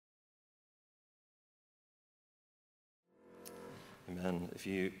Amen. If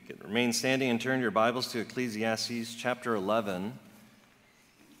you could remain standing and turn your Bibles to Ecclesiastes chapter 11.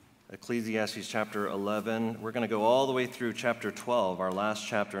 Ecclesiastes chapter 11. We're going to go all the way through chapter 12, our last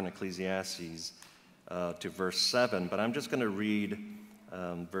chapter in Ecclesiastes, to verse 7. But I'm just going to read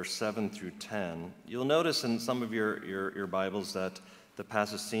verse 7 through 10. You'll notice in some of your Bibles that the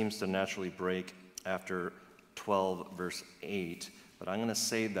passage seems to naturally break after 12, verse 8. But I'm going to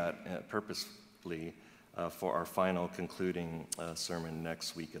save that purposefully for our final concluding sermon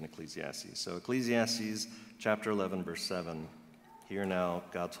next week in Ecclesiastes. So Ecclesiastes chapter 11, verse 7. Hear now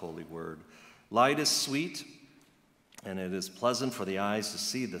God's holy word. Light is sweet, and it is pleasant for the eyes to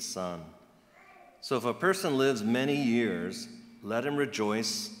see the sun. So if a person lives many years, let him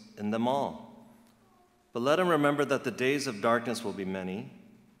rejoice in them all. But let him remember that the days of darkness will be many.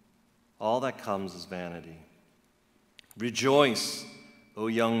 All that comes is vanity. Rejoice, O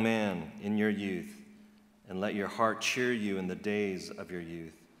young man, in your youth, and let your heart cheer you in the days of your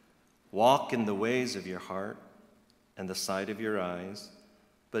youth. Walk in the ways of your heart and the sight of your eyes,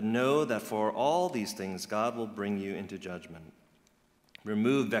 but know that for all these things God will bring you into judgment.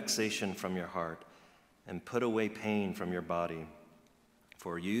 Remove vexation from your heart and put away pain from your body,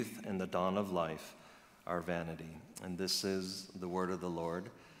 for youth and the dawn of life are vanity. And this is the word of the Lord.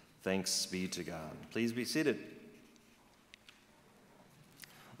 Thanks be to God. Please be seated.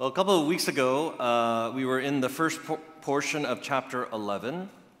 Well, a couple of weeks ago, we were in the first portion of chapter 11,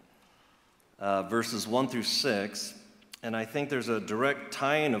 verses 1 through 6, and I think there's a direct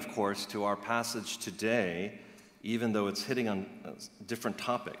tie-in, of course, to our passage today, even though it's hitting on different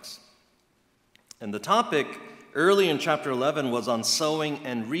topics. And the topic early in chapter 11 was on sowing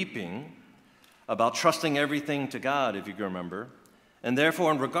and reaping, about trusting everything to God, if you can remember. And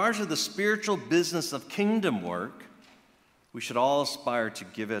therefore, in regards to the spiritual business of kingdom work, we should all aspire to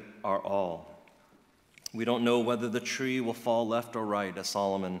give it our all. We don't know whether the tree will fall left or right, as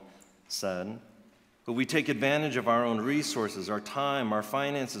Solomon said, but we take advantage of our own resources, our time, our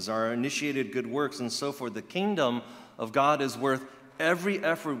finances, our initiated good works, and so forth. The kingdom of God is worth every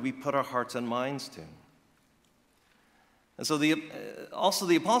effort we put our hearts and minds to. And so also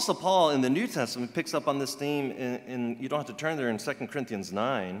the Apostle Paul in the New Testament picks up on this theme in you don't have to turn there, in 2 Corinthians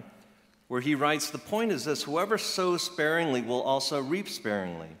 9, where he writes, the point is this: whoever sows sparingly will also reap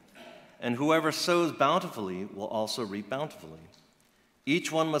sparingly, and whoever sows bountifully will also reap bountifully. Each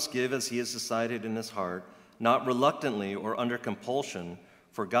one must give as he has decided in his heart, not reluctantly or under compulsion,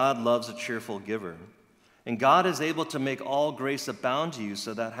 for God loves a cheerful giver. And God is able to make all grace abound to you,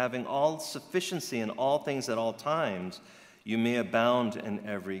 so that having all sufficiency in all things at all times, you may abound in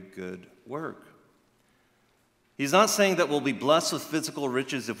every good work. He's not saying that we'll be blessed with physical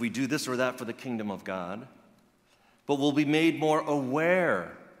riches if we do this or that for the kingdom of God, but we'll be made more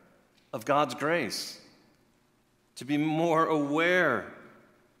aware of God's grace, to be more aware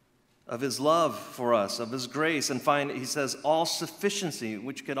of his love for us, of his grace, and find, he says, all sufficiency,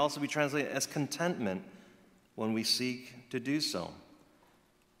 which could also be translated as contentment when we seek to do so.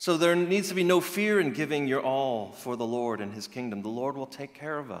 So there needs to be no fear in giving your all for the Lord and his kingdom. The Lord will take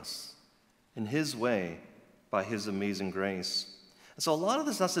care of us in his way, by his amazing grace. And so a lot of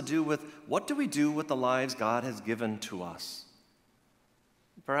this has to do with, what do we do with the lives God has given to us?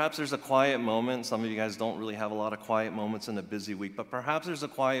 Perhaps there's a quiet moment. Some of you guys don't really have a lot of quiet moments in a busy week, but perhaps there's a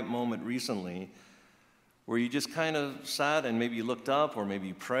quiet moment recently where you just kind of sat and maybe you looked up, or maybe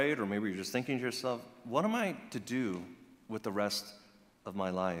you prayed, or maybe you're just thinking to yourself, what am I to do with the rest of my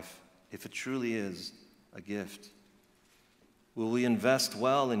life if it truly is a gift? Will we invest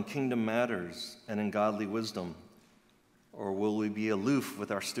well in kingdom matters and in godly wisdom? Or will we be aloof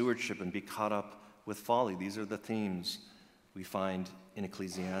with our stewardship and be caught up with folly? These are the themes we find in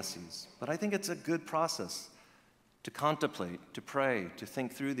Ecclesiastes. But I think it's a good process to contemplate, to pray, to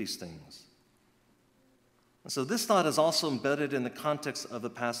think through these things. And so this thought is also embedded in the context of the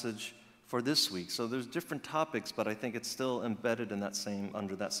passage for this week. So there's different topics, but I think it's still embedded in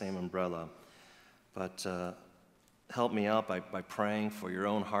under that same umbrella. But help me out by praying for your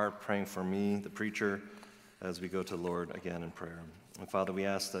own heart, praying for me, the preacher, as we go to the Lord again in prayer. And Father, we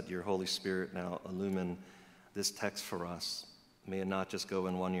ask that your Holy Spirit now illumine this text for us. May it not just go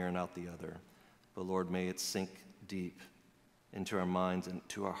in one ear and out the other, but Lord, may it sink deep into our minds and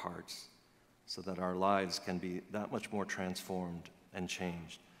to our hearts, so that our lives can be that much more transformed and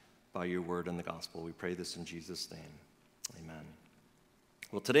changed by your word and the gospel. We pray this in Jesus' name. Amen.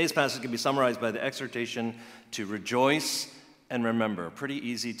 Well, today's passage can be summarized by the exhortation to rejoice and remember. Pretty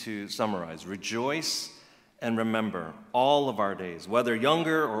easy to summarize. Rejoice and remember all of our days. Whether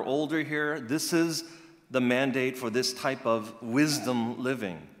younger or older here, this is the mandate for this type of wisdom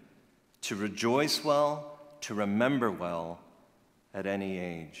living. To rejoice well, to remember well, at any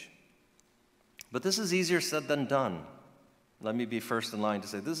age. But this is easier said than done. Let me be first in line to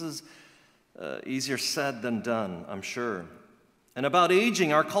say this is easier said than done, I'm sure. And about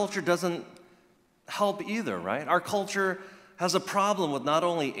aging, our culture doesn't help either, right? Our culture has a problem with not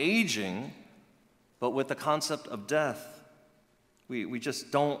only aging, but with the concept of death. We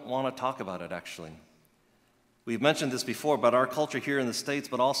just don't want to talk about it, actually. We've mentioned this before, but our culture here in the States,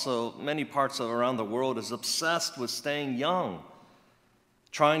 but also many parts around the world, is obsessed with staying young,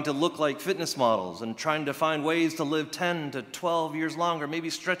 trying to look like fitness models and trying to find ways to live 10 to 12 years longer, maybe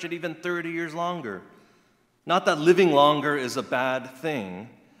stretch it even 30 years longer. Not that living longer is a bad thing,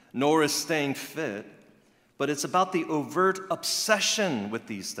 nor is staying fit, but it's about the overt obsession with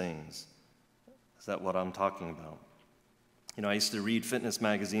these things. Is that what I'm talking about? You know, I used to read fitness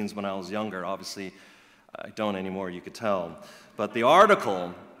magazines when I was younger. Obviously, I don't anymore, you could tell. But the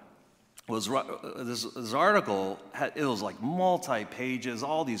article was, this article, it was like multi-pages,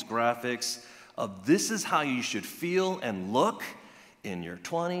 all these graphics of this is how you should feel and look in your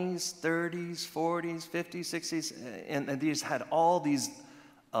 20s, 30s, 40s, 50s, 60s. And these had all these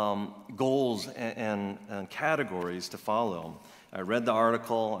goals and categories to follow. I read the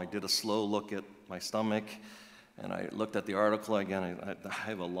article, I did a slow look at my stomach, and I looked at the article again. I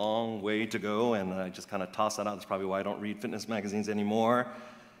have a long way to go, and I just kind of tossed that out. That's probably why I don't read fitness magazines anymore.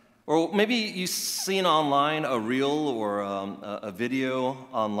 Or maybe you've seen online a reel or a video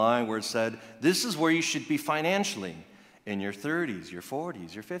online where it said, this is where you should be financially in your 30s, your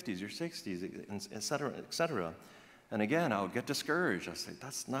 40s, your 50s, your 60s, et cetera, et cetera. And again, I would get discouraged. I say,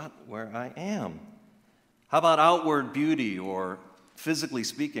 that's not where I am. How about outward beauty or physically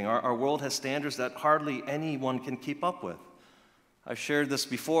speaking? Our world has standards that hardly anyone can keep up with. I've shared this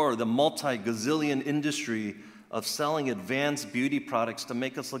before, the multi-gazillion industry of selling advanced beauty products to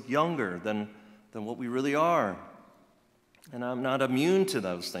make us look younger than what we really are. And I'm not immune to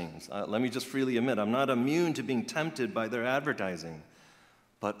those things. Let me just freely admit, I'm not immune to being tempted by their advertising.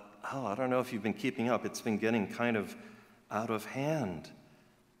 But, I don't know if you've been keeping up. It's been getting kind of out of hand.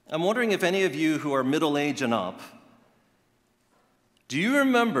 I'm wondering if any of you who are middle-aged and up, do you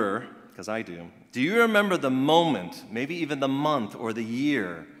remember, because I do you remember the moment, maybe even the month or the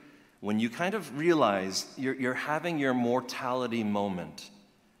year, when you kind of realize you're having your mortality moment?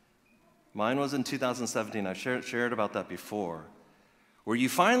 Mine was in 2017. I've shared about that before, where you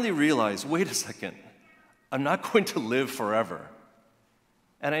finally realize, wait a second, I'm not going to live forever.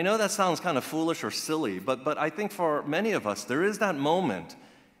 And I know that sounds kind of foolish or silly, but I think for many of us, there is that moment.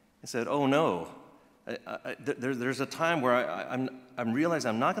 I said, oh no, there's a time where I'm realizing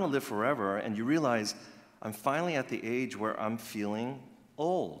I'm not going to live forever, and you realize I'm finally at the age where I'm feeling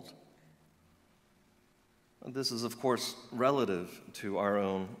old. This is, of course, relative to our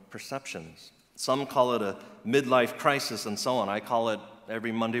own perceptions. Some call it a midlife crisis and so on. I call it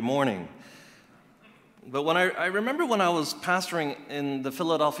every Monday morning. But when I remember when I was pastoring in the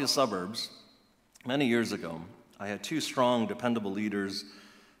Philadelphia suburbs many years ago, I had two strong, dependable leaders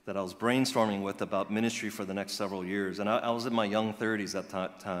that I was brainstorming with about ministry for the next several years. And I was in my young 30s at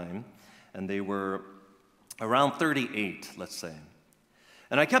that time, and they were around 38, let's say.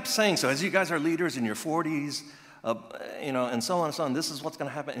 And I kept saying, so as you guys are leaders in your 40s, and so on and so on, this is what's going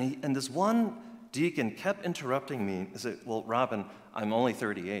to happen. And this one deacon kept interrupting me. He said, well, Robin, I'm only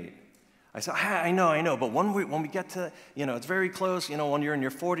 38. I said, I know, but when we get to, it's very close, when you're in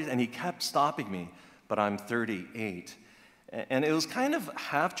your 40s, and he kept stopping me, but I'm 38. And it was kind of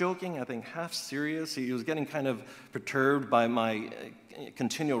half joking, I think half serious. He was getting kind of perturbed by my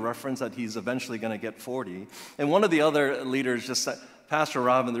continual reference that he's eventually going to get 40. And one of the other leaders just said, Pastor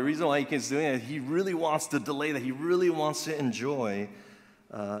Robin, the reason why he keeps doing it, he really wants to delay that. He really wants to enjoy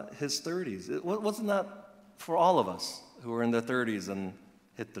his 30s. Wasn't that for all of us who are in their 30s and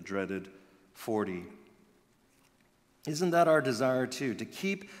hit the dreaded 40? Isn't that our desire too, to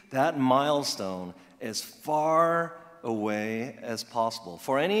keep that milestone as far away as possible?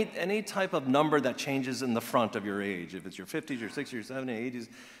 For any type of number that changes in the front of your age, if it's your 50s, your 60s, your 70s, 80s,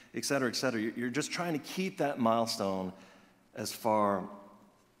 et cetera, you're just trying to keep that milestone as far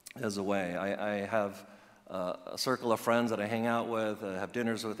as away. I have a circle of friends that I hang out with, have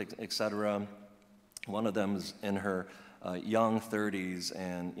dinners with, et cetera. One of them is in her young 30s,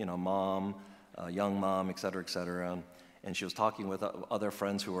 and mom, young mom, et cetera, and she was talking with other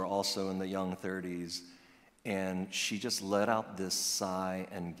friends who were also in the young 30s, and she just let out this sigh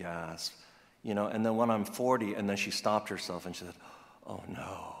and gasp, and then when I'm 40, and then she stopped herself and she said, oh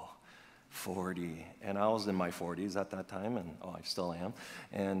no, 40. And I was in my 40s at that time, and I still am,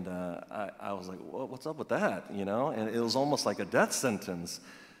 and I was like, what's up with that, and it was almost like a death sentence.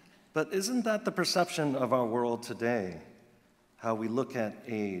 But isn't that the perception of our world today? how we look at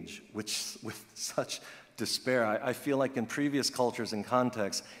age, which with such despair. I feel like in previous cultures and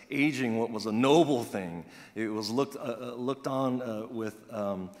contexts, aging what was a noble thing. It was looked on with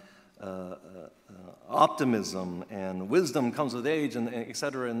optimism, and wisdom comes with age, and et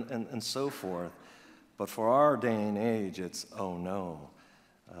cetera, and so forth. But for our day and age, it's, oh no,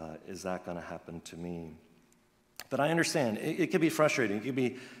 is that going to happen to me? But I understand, it could be frustrating, it could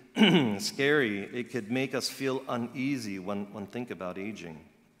be scary, it could make us feel uneasy when think about aging.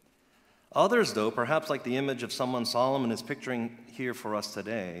 Others, though, perhaps like the image of someone Solomon is picturing here for us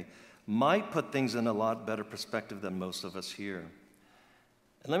today, might put things in a lot better perspective than most of us here.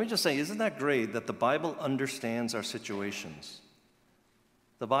 And let me just say, isn't that great that the Bible understands our situations?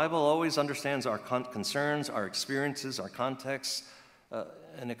 The Bible always understands our concerns, our experiences, our contexts,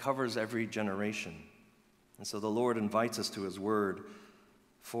 and it covers every generation. And so the Lord invites us to His Word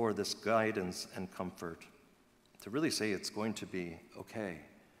for this guidance and comfort, to really say it's going to be okay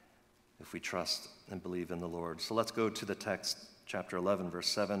if we trust and believe in the Lord. So let's go to the text, chapter 11, verse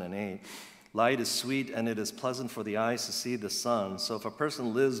 7 and 8. Light is sweet, and it is pleasant for the eyes to see the sun. So if a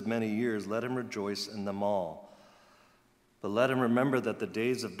person lives many years, let him rejoice in them all. But let him remember that the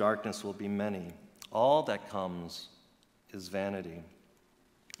days of darkness will be many. All that comes is vanity.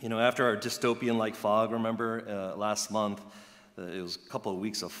 You know, after our dystopian-like fog, remember last month, it was a couple of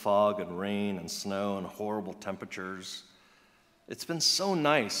weeks of fog and rain and snow and horrible temperatures. It's been so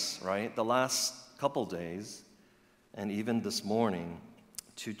nice, right, the last couple days, and even this morning,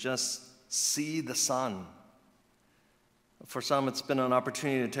 to just see the sun. For some, it's been an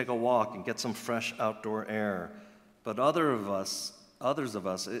opportunity to take a walk and get some fresh outdoor air. But others of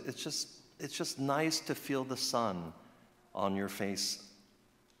us, it's just nice to feel the sun on your face.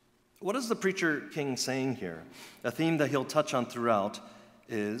 What is the preacher king saying here? A theme that he'll touch on throughout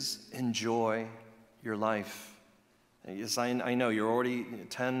is enjoy your life. Yes, I know you're already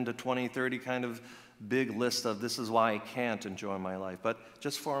 10 to 20, 30 kind of big list of this is why I can't enjoy my life. But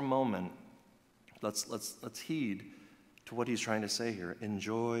just for a moment, let's heed to what he's trying to say here.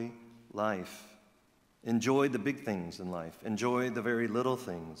 Enjoy life. Enjoy the big things in life. Enjoy the very little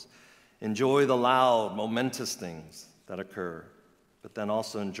things. Enjoy the loud, momentous things that occur. But then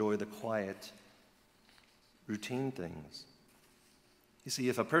also enjoy the quiet, routine things. You see,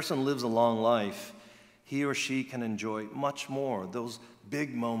 if a person lives a long life, he or she can enjoy much more, those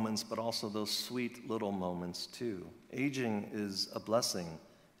big moments, but also those sweet little moments too. Aging is a blessing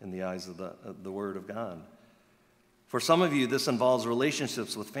in the eyes of the Word of God. For some of you, this involves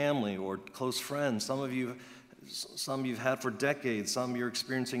relationships with family or close friends. Some you've had for decades. Some you're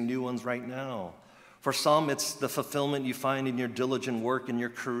experiencing new ones right now. For some, it's the fulfillment you find in your diligent work in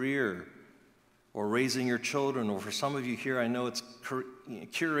your career or raising your children. Or for some of you here, I know it's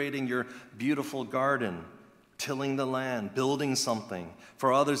curating your beautiful garden, tilling the land, building something.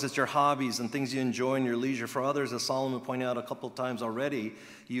 For others, it's your hobbies and things you enjoy in your leisure. For others, as Solomon pointed out a couple of times already,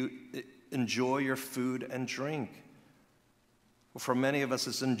 you enjoy your food and drink. For many of us,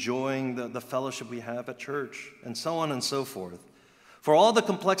 it's enjoying the fellowship we have at church, and so on and so forth. For all the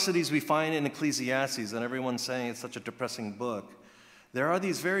complexities we find in Ecclesiastes, and everyone's saying it's such a depressing book, there are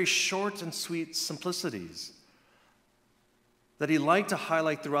these very short and sweet simplicities that he liked to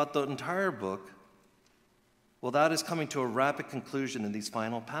highlight throughout the entire book. Well, that is coming to a rapid conclusion in these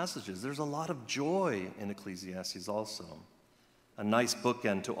final passages. There's a lot of joy in Ecclesiastes also, a nice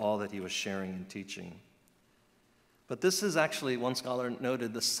bookend to all that he was sharing and teaching. But this is actually, one scholar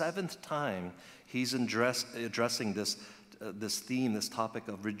noted, the seventh time he's addressing this theme, this topic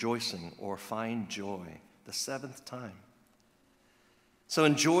of rejoicing or find joy, the seventh time. So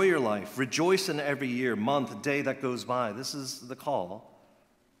enjoy your life. Rejoice in every year, month, day that goes by. This is the call.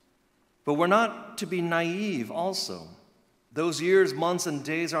 But we're not to be naive also. Those years, months, and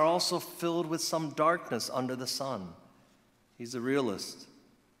days are also filled with some darkness under the sun. He's a realist.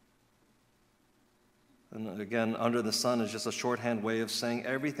 And again, under the sun is just a shorthand way of saying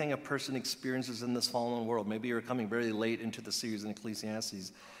everything a person experiences in this fallen world. Maybe you're coming very late into the series in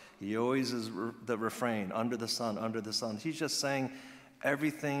Ecclesiastes. He always is the refrain, under the sun, under the sun. He's just saying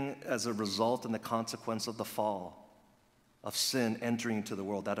everything as a result and the consequence of the fall, of sin entering into the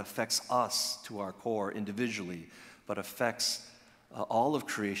world that affects us to our core individually, but affects all of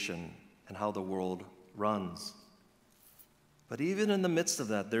creation and how the world runs. But even in the midst of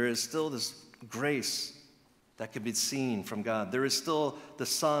that, there is still this grace that can be seen from God. There is still the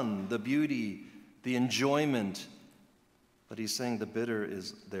sun, the beauty, the enjoyment. But he's saying the bitter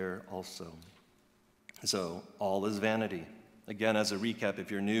is there also. So all is vanity. Again, as a recap,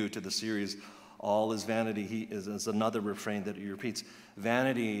 if you're new to the series, all is vanity. He is another refrain that he repeats.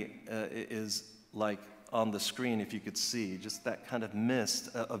 Vanity is like on the screen, if you could see, just that kind of mist,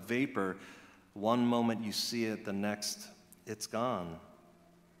 a vapor. One moment you see it, the next it's gone.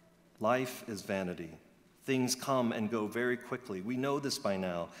 Life is vanity. Things come and go very quickly. We know this by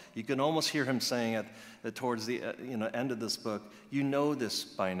now. You can almost hear him saying towards the end of this book, you know this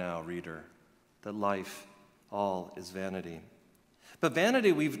by now, reader, that life all is vanity. But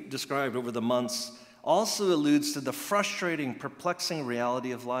vanity, we've described over the months, also alludes to the frustrating, perplexing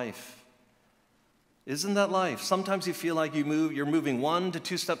reality of life. Isn't that life? Sometimes you feel like you're moving 1 to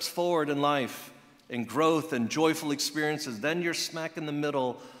 2 steps forward in life, in growth and joyful experiences. Then you're smack in the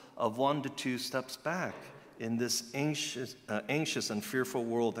middle of 1 to 2 steps back in this anxious and fearful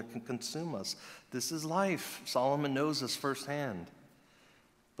world that can consume us. This is life. Solomon knows this firsthand.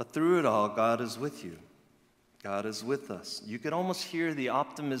 But through it all, God is with you. God is with us. You can almost hear the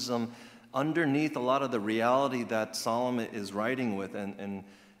optimism underneath a lot of the reality that Solomon is writing with, and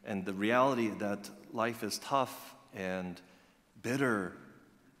the reality that life is tough and bitter,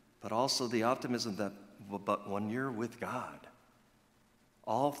 but also the optimism that but when you're with God,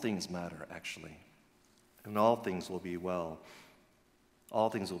 all things matter, actually, and all things will be well. All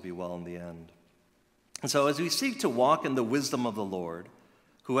things will be well in the end. And so as we seek to walk in the wisdom of the Lord,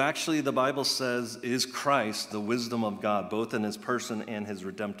 who actually, the Bible says, is Christ, the wisdom of God, both in his person and his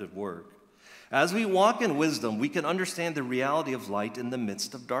redemptive work. As we walk in wisdom, we can understand the reality of light in the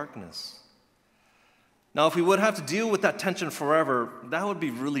midst of darkness. Now, if we would have to deal with that tension forever, that would be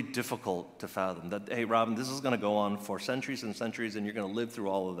really difficult to fathom. That, hey, Robin, this is going to go on for centuries and centuries, and you're going to live through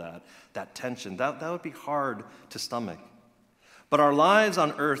all of that tension. That would be hard to stomach. But our lives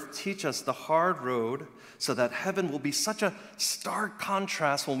on earth teach us the hard road so that heaven will be such a stark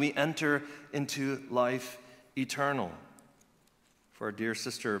contrast when we enter into life eternal. For our dear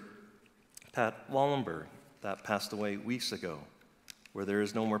sister Pat Wallenberg, that passed away weeks ago, where there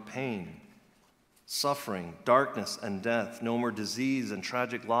is no more pain, suffering, darkness, and death, no more disease and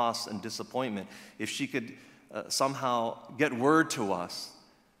tragic loss and disappointment. If she could somehow get word to us,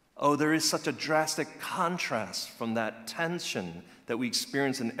 oh, there is such a drastic contrast from that tension that we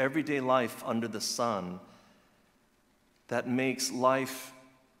experience in everyday life under the sun that makes life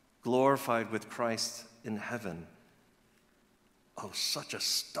glorified with Christ in heaven. Oh, such a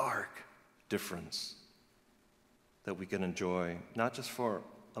stark difference that we can enjoy, not just for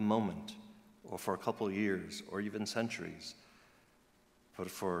a moment or for a couple of years or even centuries,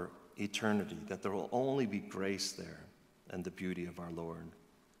 but for eternity, that there will only be grace there and the beauty of our Lord.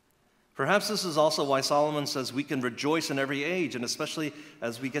 Perhaps this is also why Solomon says we can rejoice in every age, and especially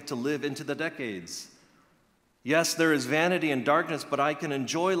as we get to live into the decades. Yes, there is vanity and darkness, but I can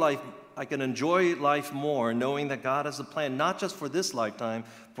enjoy life. I can enjoy life more knowing that God has a plan, not just for this lifetime,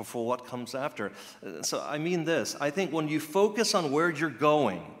 but for what comes after. So I mean this. I think when you focus on where you're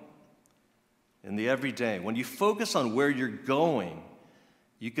going in the everyday, when you focus on where you're going,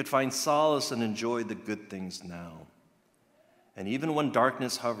 you could find solace and enjoy the good things now. And even when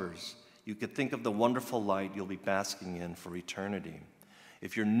darkness hovers, you could think of the wonderful light you'll be basking in for eternity.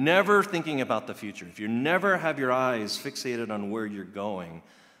 If you're never thinking about the future, if you never have your eyes fixated on where you're going,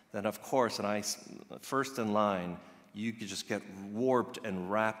 then of course, first in line, you could just get warped and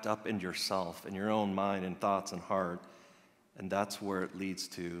wrapped up in yourself, in your own mind and thoughts and heart, and that's where it leads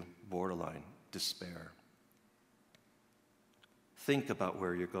to borderline despair. Think about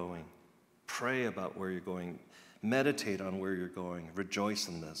where you're going. Pray about where you're going. Meditate on where you're going. Rejoice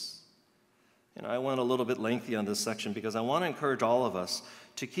in this. And I went a little bit lengthy on this section because I want to encourage all of us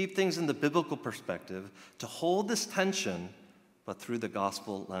to keep things in the biblical perspective, to hold this tension, but through the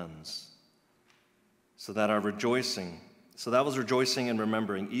gospel lens. So that was rejoicing and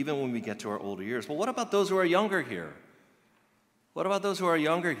remembering, even when we get to our older years. Well, what about those who are younger here? What about those who are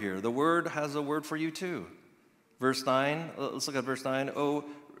younger here? The word has a word for you too. Verse 9, let's look at verse 9. Oh,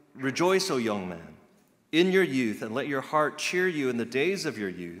 rejoice, O young man, in your youth, and let your heart cheer you in the days of your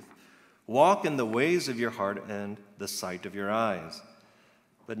youth. Walk in the ways of your heart and the sight of your eyes.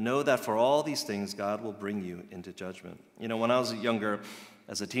 But know that for all these things, God will bring you into judgment. You know, when I was younger,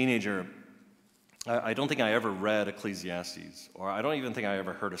 as a teenager, I don't think I ever read Ecclesiastes, or I don't even think I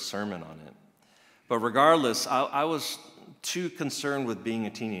ever heard a sermon on it. But regardless, I was too concerned with being a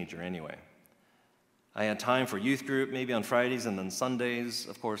teenager anyway. I had time for youth group, maybe on Fridays, and then Sundays,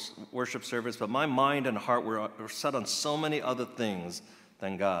 of course, worship service. But my mind and heart were set on so many other things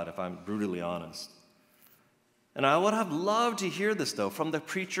than God, if I'm brutally honest. And I would have loved to hear this, though, from the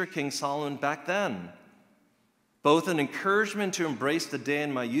preacher King Solomon back then. Both an encouragement to embrace the day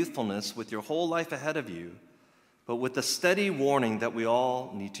in my youthfulness with your whole life ahead of you, but with the steady warning that we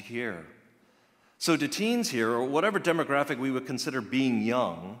all need to hear. So to teens here, or whatever demographic we would consider being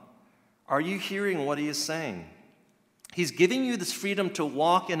young, Are you hearing what he is saying? He's giving you this freedom to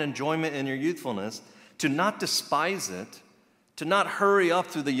walk in enjoyment in your youthfulness, to not despise it, to not hurry up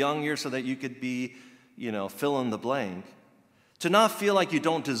through the young years so that you could be, fill in the blank, to not feel like you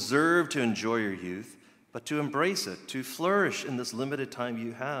don't deserve to enjoy your youth, but to embrace it, to flourish in this limited time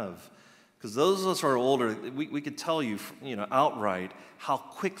you have. Because those of us who are older, we could tell you, outright how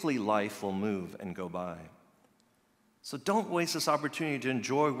quickly life will move and go by. So don't waste this opportunity to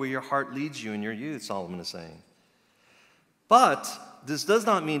enjoy where your heart leads you in your youth, Solomon is saying. But this does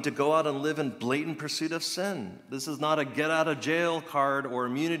not mean to go out and live in blatant pursuit of sin. This is not a get-out-of-jail card or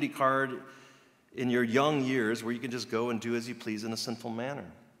immunity card in your young years where you can just go and do as you please in a sinful manner.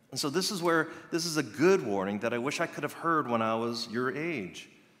 And so this is a good warning that I wish I could have heard when I was your age.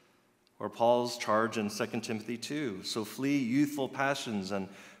 Or Paul's charge in 2 Timothy 2. So flee youthful passions and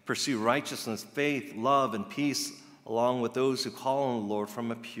pursue righteousness, faith, love, and peace, along with those who call on the Lord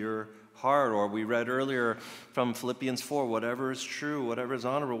from a pure heart. Or we read earlier from Philippians 4, whatever is true, whatever is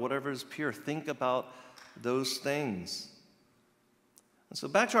honorable, whatever is pure, think about those things. And so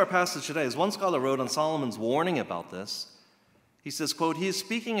back to our passage today. As one scholar wrote on Solomon's warning about this, he says, quote, he is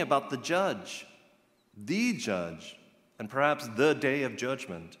speaking about the judge, and perhaps the day of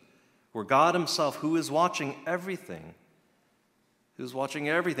judgment, where God himself, who is watching everything,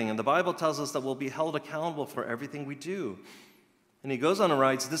 and the Bible tells us that we'll be held accountable for everything we do. And he goes on and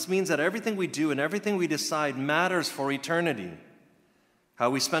writes, this means that everything we do and everything we decide matters for eternity. How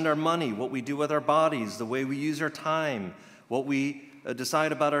we spend our money, what we do with our bodies, the way we use our time, what we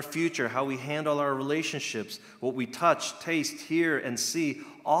decide about our future, how we handle our relationships, what we touch, taste, hear, and see.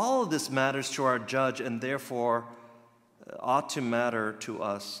 All of this matters to our judge and therefore ought to matter to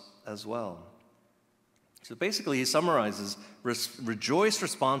us as well. So basically he summarizes, rejoice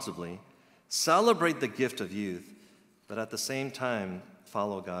responsibly, celebrate the gift of youth, but at the same time,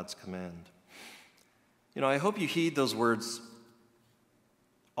 follow God's command. I hope you heed those words,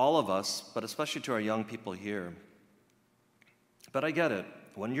 all of us, but especially to our young people here. But I get it.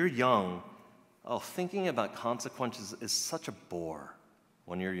 When you're young, thinking about consequences is such a bore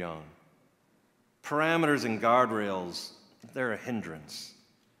when you're young. Parameters and guardrails, they're a hindrance.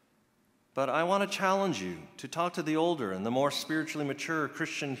 But I want to challenge you to talk to the older and the more spiritually mature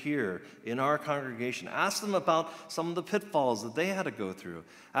Christian here in our congregation. Ask them about some of the pitfalls that they had to go through.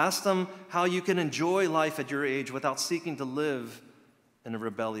 Ask them how you can enjoy life at your age without seeking to live in a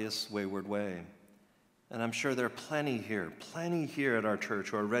rebellious, wayward way. And I'm sure there are plenty here at our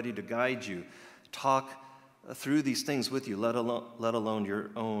church who are ready to guide you, talk through these things with you, let alone your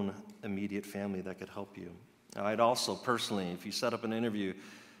own immediate family that could help you. Now, I'd also personally, if you set up an interview,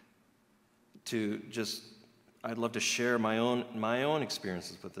 I'd love to share my own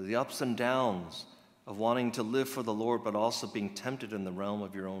experiences with the ups and downs of wanting to live for the Lord, but also being tempted in the realm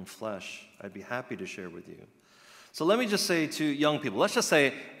of your own flesh. I'd be happy to share with you. So let me just say to young people, let's just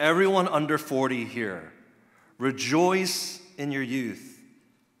say everyone under 40 here, rejoice in your youth,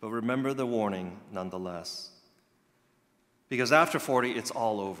 but remember the warning nonetheless. Because after 40, it's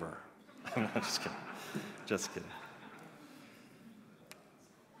all over. I'm not just kidding. Just kidding.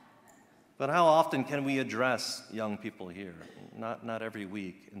 But how often can we address young people here? Not every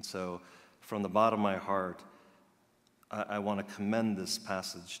week. And so from the bottom of my heart, I want to commend this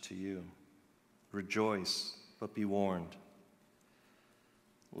passage to you. Rejoice, but be warned.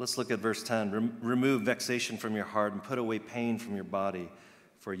 Let's look at verse 10. Remove vexation from your heart and put away pain from your body,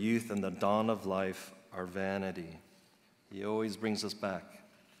 for youth and the dawn of life are vanity. He always brings us back,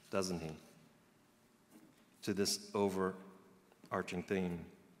 doesn't he, to this overarching theme.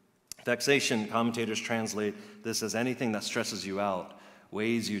 Vexation, commentators translate this as anything that stresses you out,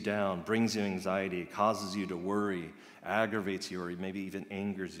 weighs you down, brings you anxiety, causes you to worry, aggravates you, or maybe even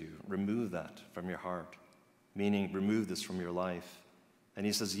angers you. Remove that from your heart, meaning remove this from your life. And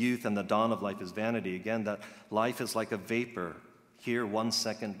he says, youth and the dawn of life is vanity. Again, that life is like a vapor, here 1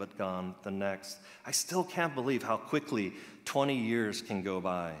 second, but gone the next. I still can't believe how quickly 20 years can go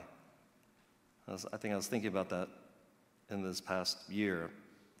by. I think I was thinking about that in this past year.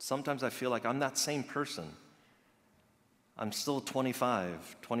 Sometimes I feel like I'm that same person. I'm still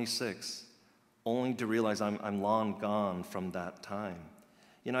 25, 26, only to realize I'm long gone from that time.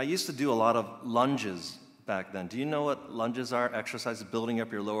 I used to do a lot of lunges back then. Do you know what lunges are? Exercises building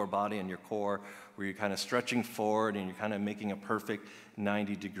up your lower body and your core, where you're kind of stretching forward and you're kind of making a perfect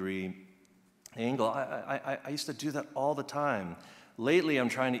 90-degree angle. I used to do that all the time. Lately, I'm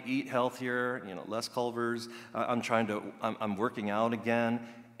trying to eat healthier, less Culvers. I'm working out again.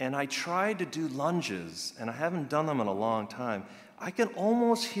 And I tried to do lunges, and I haven't done them in a long time. I can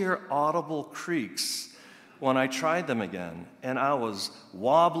almost hear audible creaks when I tried them again. And I was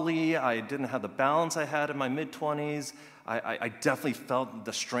wobbly. I didn't have the balance I had in my mid-20s. I definitely felt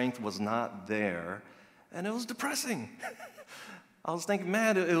the strength was not there. And it was depressing. I was thinking,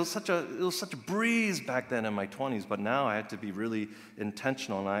 man, it was such a breeze back then in my 20s, but now I had to be really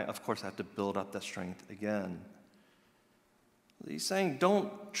intentional, and I, of course, had to build up that strength again. He's saying,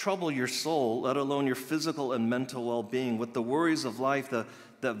 don't trouble your soul, let alone your physical and mental well-being, with the worries of life,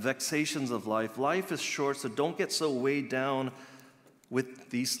 the vexations of life. Life is short, so don't get so weighed down with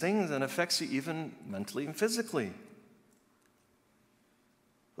these things, and it affects you even mentally and physically.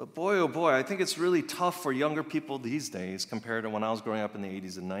 But boy, oh boy, I think it's really tough for younger people these days compared to when I was growing up in the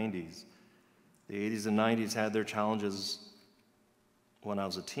 80s and 90s. The 80s and 90s had their challenges when I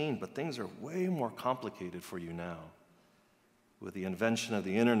was a teen, but things are way more complicated for you now. With the invention of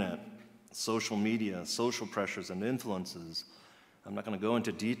the internet, social media, social pressures and influences. I'm not going to go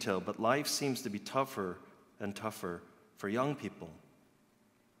into detail, but life seems to be tougher and tougher for young people.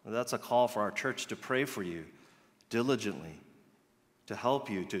 And that's a call for our church to pray for you diligently, to help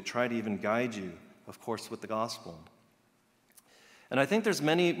you, to try to even guide you, of course, with the gospel. And I think there's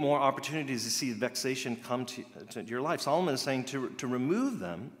many more opportunities to see vexation come to your life. Solomon is saying to remove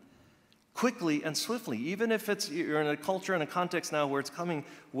them quickly and swiftly. Even if you're in a culture and a context now where it's coming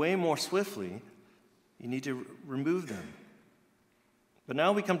way more swiftly, you need to remove them. But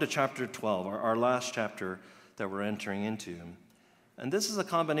now we come to chapter 12, our last chapter that we're entering into. And this is a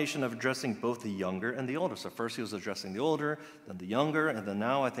combination of addressing both the younger and the older. So first he was addressing the older, then the younger, and then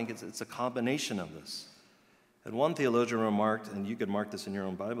now I think it's a combination of this. And one theologian remarked, and you could mark this in your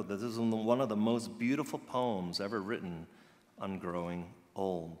own Bible, that this is one of the most beautiful poems ever written on growing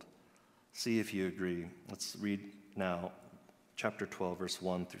old. See if you agree. Let's read now chapter 12, verse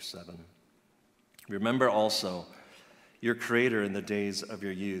 1 through 7. Remember also your Creator in the days of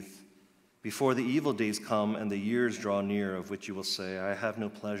your youth, before the evil days come and the years draw near, of which you will say, I have no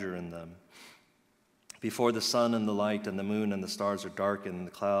pleasure in them. Before the sun and the light and the moon and the stars are darkened and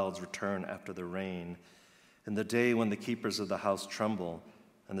the clouds return after the rain, in the day when the keepers of the house tremble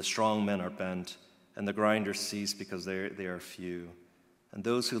and the strong men are bent and the grinders cease because they are few, and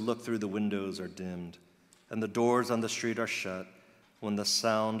those who look through the windows are dimmed, and the doors on the street are shut when the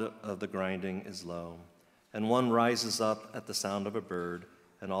sound of the grinding is low. And one rises up at the sound of a bird,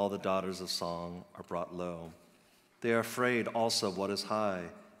 and all the daughters of song are brought low. They are afraid also of what is high,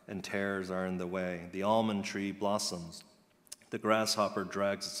 and terrors are in the way. The almond tree blossoms, the grasshopper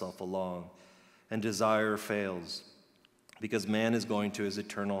drags itself along, and desire fails, because man is going to his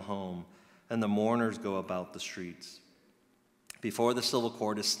eternal home, and the mourners go about the streets. Before the silver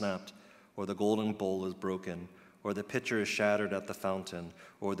cord is snapped, or the golden bowl is broken, or the pitcher is shattered at the fountain,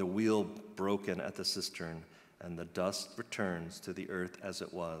 or the wheel broken at the cistern, and the dust returns to the earth as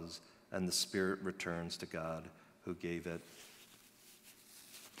it was, and the spirit returns to God who gave it.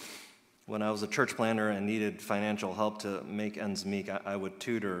 When I was a church planner and needed financial help to make ends meet, I would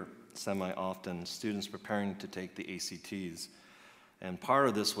tutor semi-often students preparing to take the ACTs. And part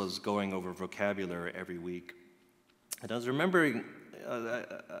of this was going over vocabulary every week. And I was remembering,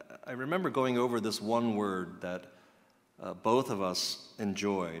 I remember going over this one word that both of us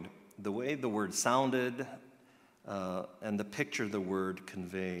enjoyed, the way the word sounded and the picture the word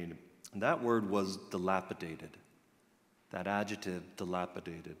conveyed. And that word was dilapidated, that adjective,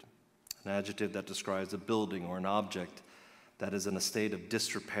 dilapidated, an adjective that describes a building or an object that is in a state of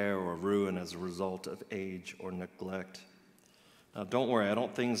disrepair or ruin as a result of age or neglect. Now, don't worry, I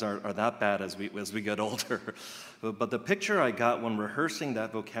don't think things are that bad as we get older. But the picture I got when rehearsing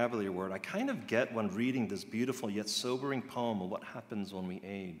that vocabulary word, I kind of get when reading this beautiful yet sobering poem of what happens when we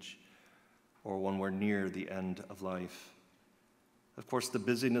age or when we're near the end of life. Of course, the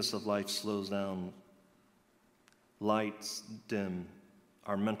busyness of life slows down. Lights dim.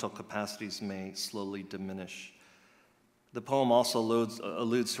 Our mental capacities may slowly diminish. The poem also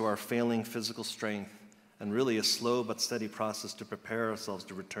alludes to our failing physical strength, and really a slow but steady process to prepare ourselves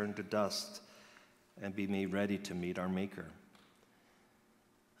to return to dust and be made ready to meet our Maker.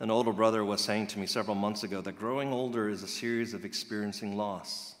 An older brother was saying to me several months ago that growing older is a series of experiencing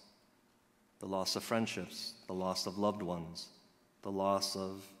loss. The loss of friendships, the loss of loved ones, the loss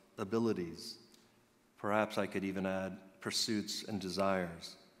of abilities. Perhaps I could even add pursuits and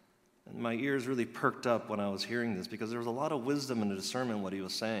desires. And my ears really perked up when I was hearing this because there was a lot of wisdom and discernment in what he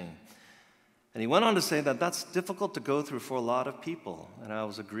was saying. And he went on to say that that's difficult to go through for a lot of people, and I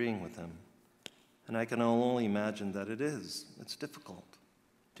was agreeing with him. And I can only imagine that it is. It's difficult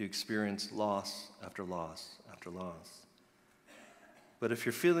to experience loss after loss after loss. But if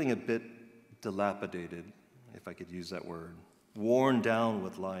you're feeling a bit dilapidated, if I could use that word, worn down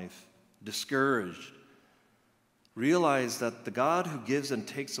with life, discouraged, Realize that the God who gives and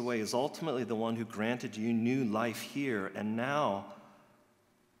takes away is ultimately the one who granted you new life here and now,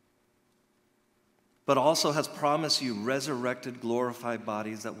 but also has promised you resurrected, glorified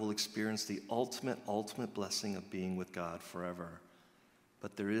bodies that will experience the ultimate blessing of being with God forever.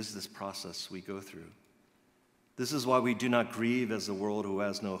 But there is this process we go through. This is why we do not grieve as the world who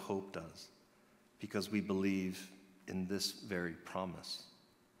has no hope does, because we believe in this very promise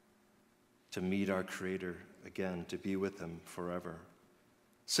to meet our Creator again, to be with him forever.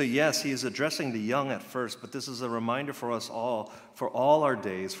 So yes, he is addressing the young at first, but this is a reminder for us all, for all our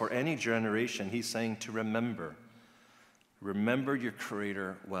days, for any generation. He's saying to remember. Remember your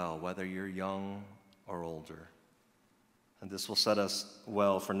Creator well, whether you're young or older. And this will set us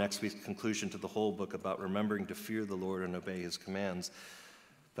well for next week's conclusion to the whole book about remembering to fear the Lord and obey his commands.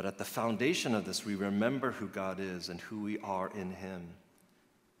 But at the foundation of this, we remember who God is and who we are in him.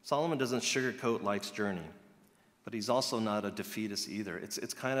 Solomon doesn't sugarcoat life's journey, but he's also not a defeatist either.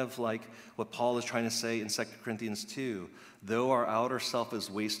 It's kind of like what Paul is trying to say in 2 Corinthians 2. Though our outer self is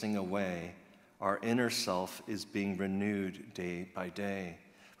wasting away, our inner self is being renewed day by day.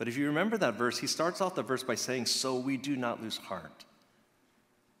 But if you remember that verse, he starts off the verse by saying, so we do not lose heart.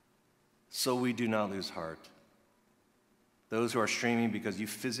 So we do not lose heart. Those who are streaming because you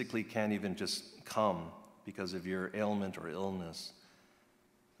physically can't even just come because of your ailment or illness,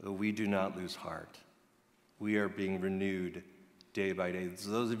 we do not lose heart. We are being renewed day by day. So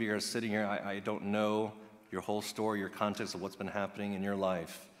those of you who are sitting here, I don't know your whole story, your context of what's been happening in your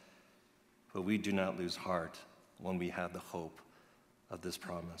life, but we do not lose heart when we have the hope of this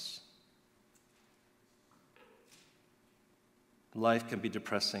promise. Life can be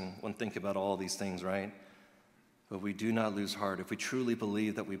depressing when thinking about all these things, right? But we do not lose heart if we truly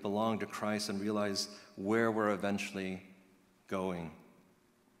believe that we belong to Christ and realize where we're eventually going.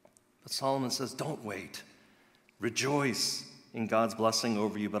 But Solomon says, don't wait. Rejoice in God's blessing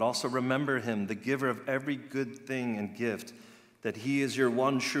over you, but also remember him, the giver of every good thing and gift, that he is your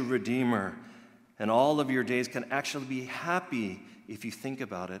one true Redeemer, and all of your days can actually be happy if you think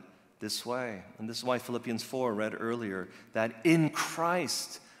about it this way. And this is why Philippians 4 read earlier, that in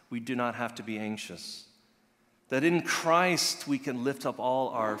Christ we do not have to be anxious, that in Christ we can lift up all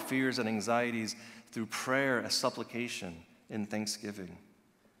our fears and anxieties through prayer as supplication in thanksgiving.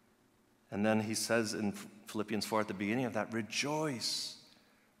 And then he says in Philippians 4 at the beginning of that, rejoice.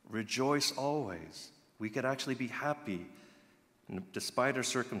 Rejoice always. We could actually be happy despite our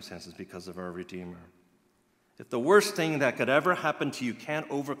circumstances because of our Redeemer. If the worst thing that could ever happen to you can't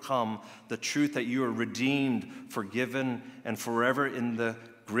overcome the truth that you are redeemed, forgiven, and forever in the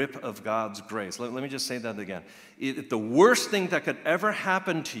grip of God's grace. Let me just say that again. If the worst thing that could ever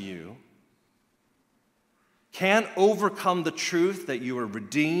happen to you can't overcome the truth that you are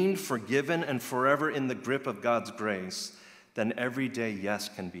redeemed, forgiven, and forever in the grip of God's grace, then every day, yes,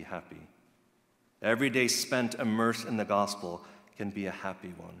 can be happy. Every day spent immersed in the gospel can be a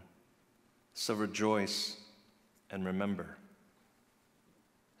happy one. So rejoice and remember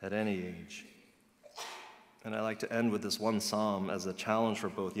at any age. And I like to end with this one psalm as a challenge for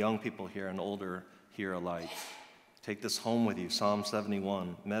both young people here and older here alike. Take this home with you, Psalm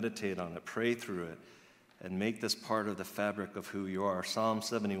 71. Meditate on it, pray through it, and make this part of the fabric of who you are. Psalm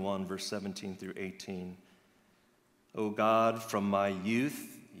 71, verse 17 through 18. O God, from my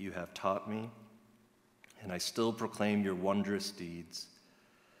youth you have taught me, and I still proclaim your wondrous deeds.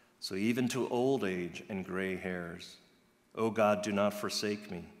 So even to old age and gray hairs, O God, do not forsake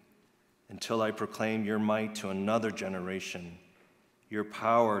me until I proclaim your might to another generation, your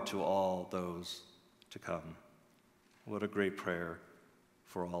power to all those to come. What a great prayer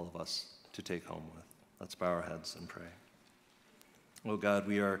for all of us to take home with. Let's bow our heads and pray. Oh God,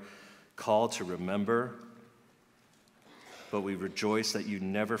 we are called to remember, but we rejoice that you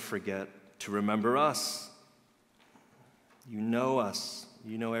never forget to remember us. You know us.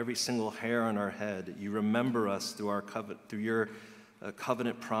 You know every single hair on our head. You remember us through your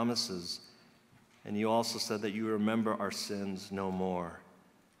covenant promises. And you also said that you remember our sins no more.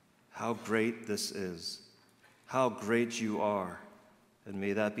 How great this is. How great you are. And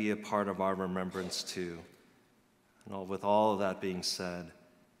may that be a part of our remembrance too. And with all of that being said,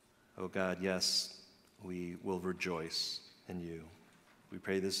 oh God, yes, we will rejoice in you. We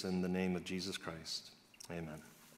pray this in the name of Jesus Christ. Amen.